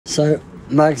So,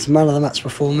 Mags, man of the match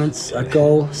performance, a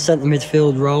goal, centre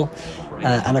midfield role,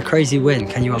 and a crazy win.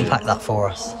 Can you unpack that for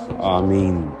us? I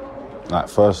mean, like,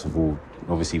 first of all,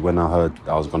 obviously when I heard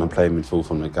I was going to play midfield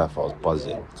from the gaff, I was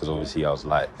buzzing, because obviously I was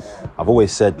like, I've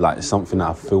always said, like, it's something that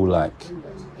I feel like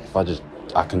if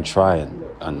I can try and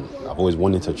I've always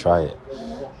wanted to try it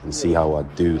and see how I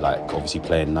do, like, obviously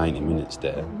playing 90 minutes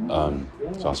there.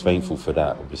 So I was thankful for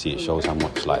that. Obviously it shows how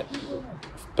much, like,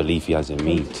 belief he has in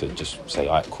me to just say,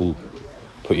 all right, cool,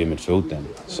 put you in midfield then.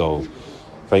 So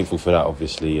thankful for that,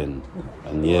 obviously, and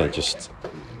yeah, just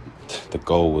the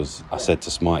goal was, I said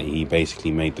to Smarty, he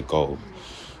basically made the goal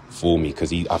for me,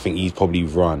 because I think he's probably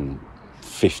run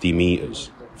 50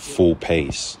 metres full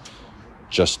pace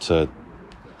just to,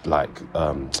 like,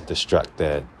 distract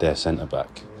their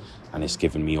centre-back, and it's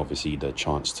given me, obviously, the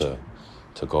chance to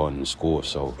go on and score.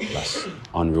 So that's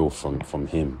unreal from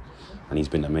him, and he's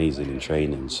been amazing in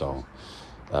training. So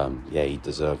yeah, he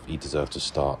deserved to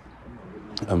start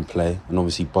and play. And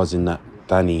obviously buzzing that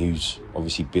Danny, who's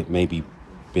obviously maybe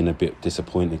been a bit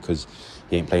disappointed because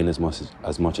he ain't playing as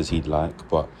much as he'd like,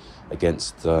 but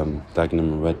against Dagenham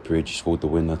and Redbridge, he scored the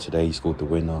winner today. He scored the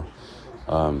winner.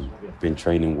 Been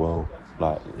training well.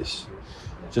 Like, it's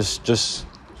just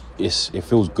it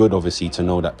feels good, obviously, to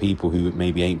know that people who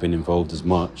maybe ain't been involved as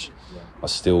much are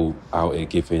still out here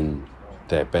giving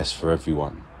their best for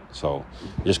everyone. So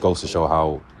it just goes to show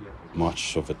how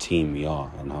much of a team we are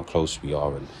and how close we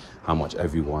are and how much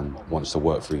everyone wants to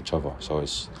work for each other. So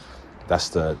that's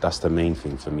the main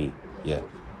thing for me. Yeah.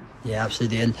 Yeah,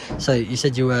 absolutely. And so you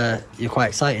said you're quite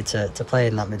excited to play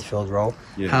in that midfield role.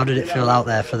 Yeah. How did it feel out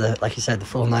there for like you said, the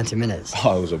full 90 minutes?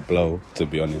 Oh, it was a blow, to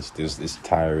be honest. It's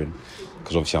tiring,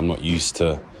 because obviously I'm not used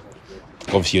to.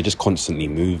 Obviously, you're just constantly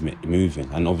moving,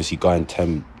 and obviously going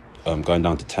down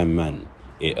to 10 men,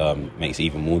 it makes it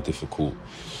even more difficult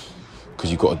because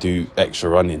you've got to do extra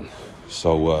running.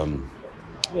 So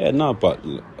yeah, no, but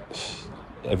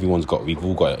we've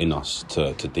all got it in us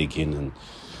to dig in and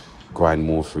grind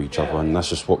more for each other, and that's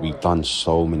just what we've done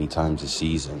so many times this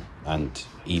season. And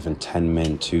even 10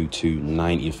 men, 2-2,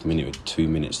 90th minute with 2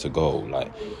 minutes to go,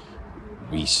 like,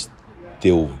 we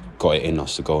still got it in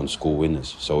us to go and score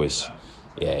winners. So it's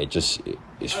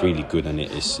really good, and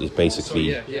it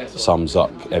basically sums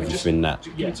up everything that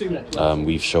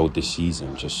we've showed this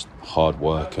season. Just hard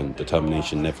work and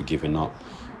determination, never giving up,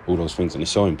 all those things. And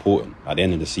it's so important. At the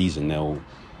end of the season, they'll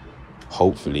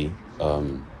hopefully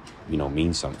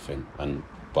mean something.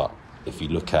 But if you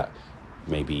look at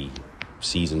maybe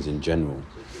seasons in general,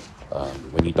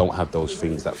 when you don't have those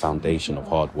things, that foundation of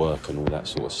hard work and all that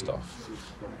sort of stuff,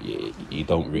 you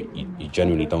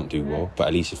generally don't do well. But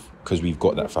at least because we've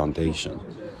got that foundation,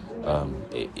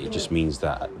 it just means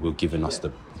that we're giving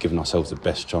ourselves the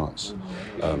best chance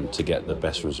to get the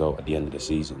best result at the end of the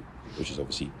season, which is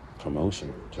obviously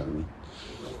promotion. Do you know what I mean?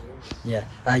 Yeah,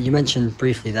 you mentioned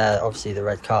briefly there, obviously, the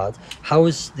red card. How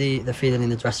was the feeling in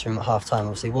the dressing room at half-time?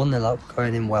 Obviously 1-0 up,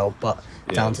 going in well, but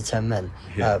down to 10 men.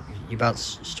 You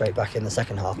bounced straight back in the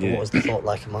second half, but what was the thought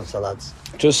like amongst the lads?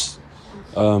 Just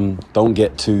don't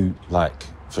get too, like,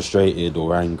 frustrated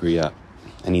or angry at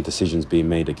any decisions being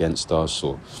made against us,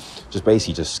 or just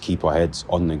basically just keep our heads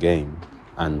on the game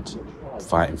and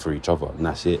fighting for each other, and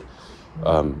that's it.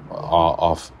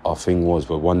 Our thing was,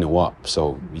 we're 1-0 up,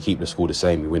 so we keep the score the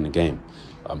same, we win the game.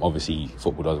 Obviously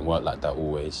football doesn't work like that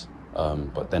always,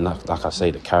 but then like I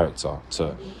say, the character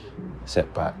to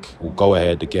set back, we'll go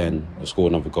ahead again, we'll score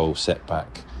another goal, set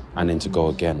back, and then to go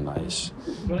again. Like,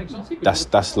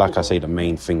 that's like I say, the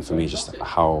main thing for me, just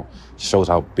how it shows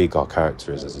how big our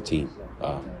character is as a team.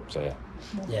 So yeah.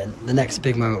 Yeah, the next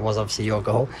big moment was obviously your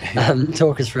goal.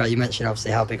 Talk us through it. You mentioned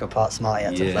obviously how big a part Smarty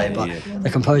had to play, but the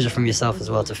composure from yourself as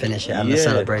well to finish it, and the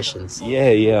celebrations.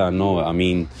 Yeah, I know. I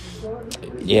mean,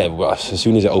 well, as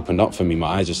soon as it opened up for me, my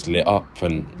eyes just lit up,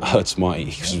 and I heard Smarty,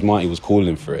 because Smarty was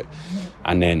calling for it.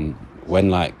 And then when,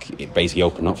 like, it basically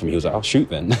opened up for me, he was like, "I'll shoot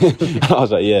then." And I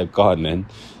was like, "Yeah, go on then."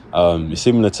 It's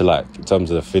similar to, like, in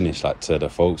terms of the finish, like to the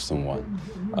Folkestone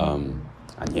one.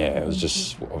 And yeah, it was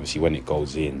just, obviously when it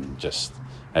goes in, just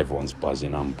everyone's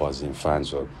buzzing, I'm buzzing,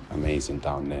 fans were amazing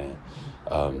down there,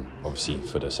 obviously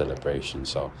for the celebration.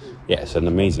 So yeah, it's an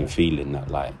amazing feeling that,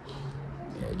 like,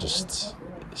 it's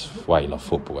why you love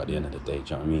football at the end of the day, do you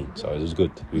know what I mean? So it was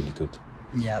good, really good.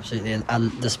 Yeah, absolutely.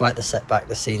 And despite the setback,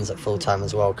 the scenes at full time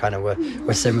as well kind of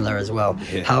were similar as well.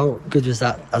 Yeah. How good was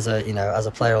that as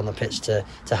a player on the pitch to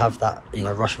have that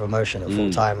rush of emotion at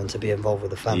full time and to be involved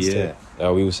with the fans too?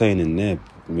 We were saying in there,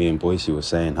 me and Boise were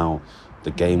saying how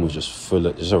the game was just full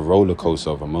of just a roller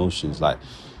coaster of emotions. Like,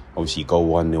 obviously you go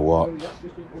 1-0 up,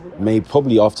 maybe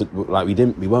probably after, like, we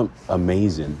weren't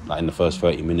amazing, like, in the first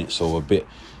 30 minutes, so a bit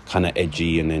kind of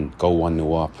edgy, and then go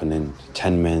 1-0 up, and then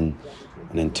 10 men,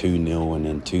 and then 2-0, and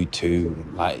then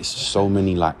 2-2. Like, it's so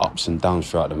many like ups and downs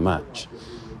throughout the match.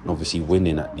 And obviously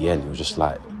winning at the end, it was just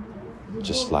like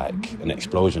an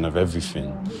explosion of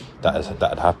everything that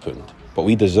had happened. But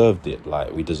we deserved it.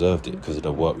 Like, we deserved it because of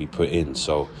the work we put in.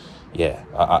 So, yeah,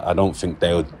 I don't think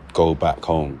they would go back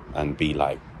home and be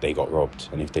like they got robbed.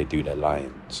 And if they do, they're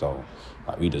lying. So,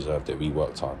 like, we deserved it. We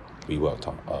worked hard.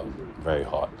 Very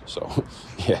hard. So,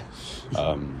 yeah,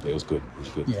 it was good. It was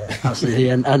good. Yeah, absolutely.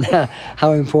 And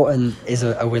how important is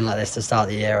a win like this to start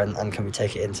the year? And can we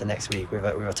take it into next week with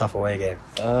a tough away game?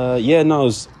 Yeah,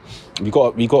 no, we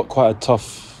got quite a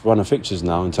tough run of fixtures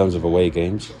now in terms of away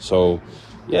games. So,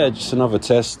 yeah, just another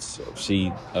test.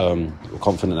 Obviously, we're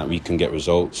confident that we can get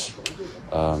results.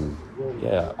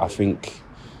 Yeah, I think,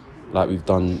 like we've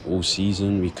done all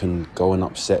season, we can go and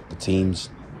upset the teams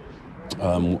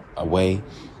away.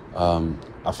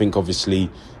 I think obviously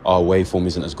our away form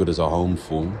isn't as good as our home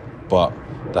form, but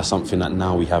that's something that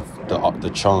now we have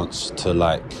the chance to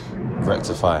like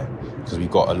rectify, because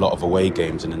we've got a lot of away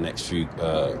games in the next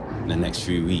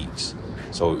few weeks,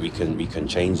 so we can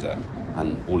change that,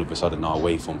 and all of a sudden our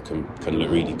away form can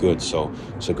look really good. So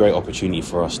it's a great opportunity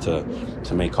for us to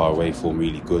make our away form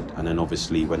really good, and then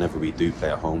obviously whenever we do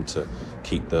play at home, to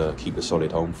keep the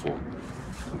solid home form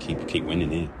and keep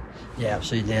winning here. Yeah,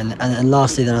 absolutely. And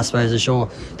lastly then, I suppose,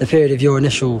 the period of your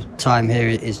initial time here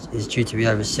is due to be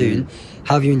over soon.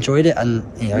 How have you enjoyed it? And,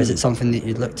 is it something that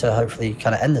you'd look to hopefully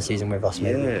kind of end the season with us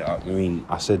maybe? Yeah, I mean,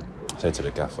 I said to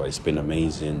the gaffer, it's been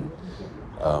amazing.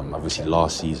 Obviously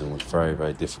last season was very,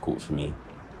 very difficult for me,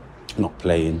 not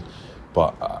playing.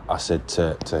 But I said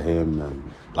to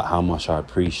him like how much I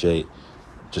appreciate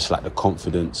just like the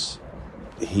confidence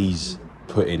he's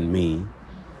put in me,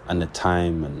 and the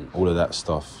time and all of that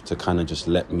stuff to kind of just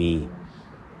let me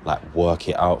like work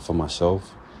it out for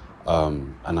myself.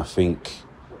 And I think,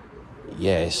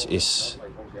 yeah, it's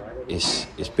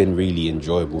been really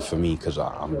enjoyable for me, because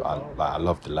I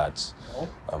love the lads.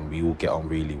 We all get on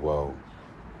really well.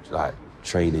 Like,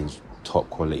 training's top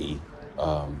quality.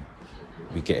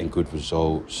 We're getting good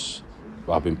results.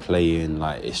 I've been playing.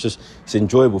 Like, it's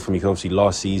enjoyable for me, because obviously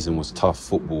last season was tough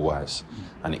football-wise,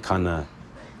 and it kind of,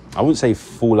 I wouldn't say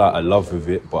fall out of love with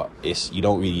it, but you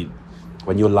don't really,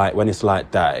 when it's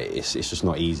like that, it's just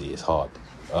not easy. It's hard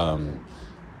when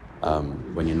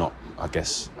you're not, I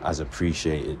guess, as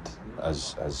appreciated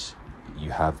as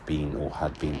you have been or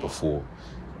had been before.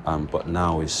 But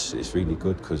now it's really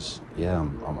good, because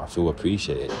I feel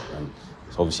appreciated, and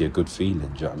it's obviously a good feeling. Do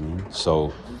you know what I mean?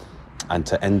 So, and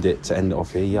to end it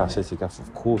off here, yeah, I said to Gaff,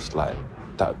 of course, like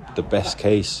that, the best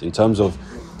case in terms of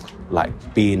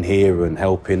like being here and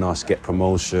helping us get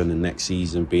promotion, and next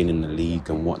season being in the league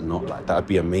and whatnot, like that'd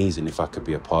be amazing if I could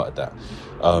be a part of that.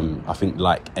 I think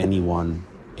like anyone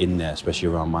in there, especially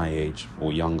around my age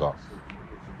or younger,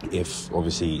 if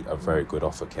obviously a very good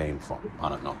offer came from, I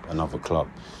don't know, another club,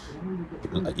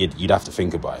 you'd have to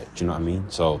think about it. Do you know what I mean?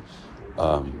 So,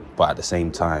 but at the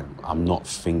same time, I'm not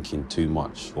thinking too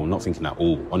much, or not thinking at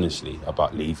all, honestly,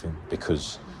 about leaving,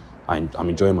 because I'm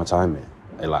enjoying my time here.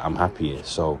 Like, I'm happy here.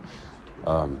 So,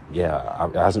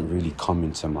 it hasn't really come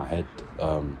into my head.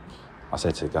 I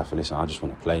said to the gaffer, listen, I just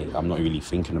want to play. I'm not really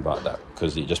thinking about that,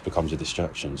 because it just becomes a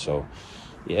distraction. So,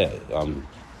 yeah,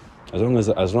 as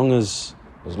long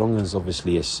as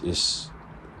obviously it's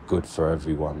good for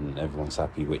everyone and everyone's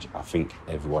happy, which I think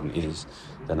everyone is,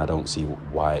 then I don't see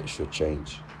why it should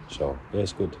change. So, yeah,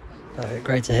 it's good. Perfect.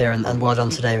 Great to hear, and well done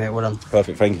today, mate. Well done.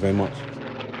 Perfect. Thank you very much.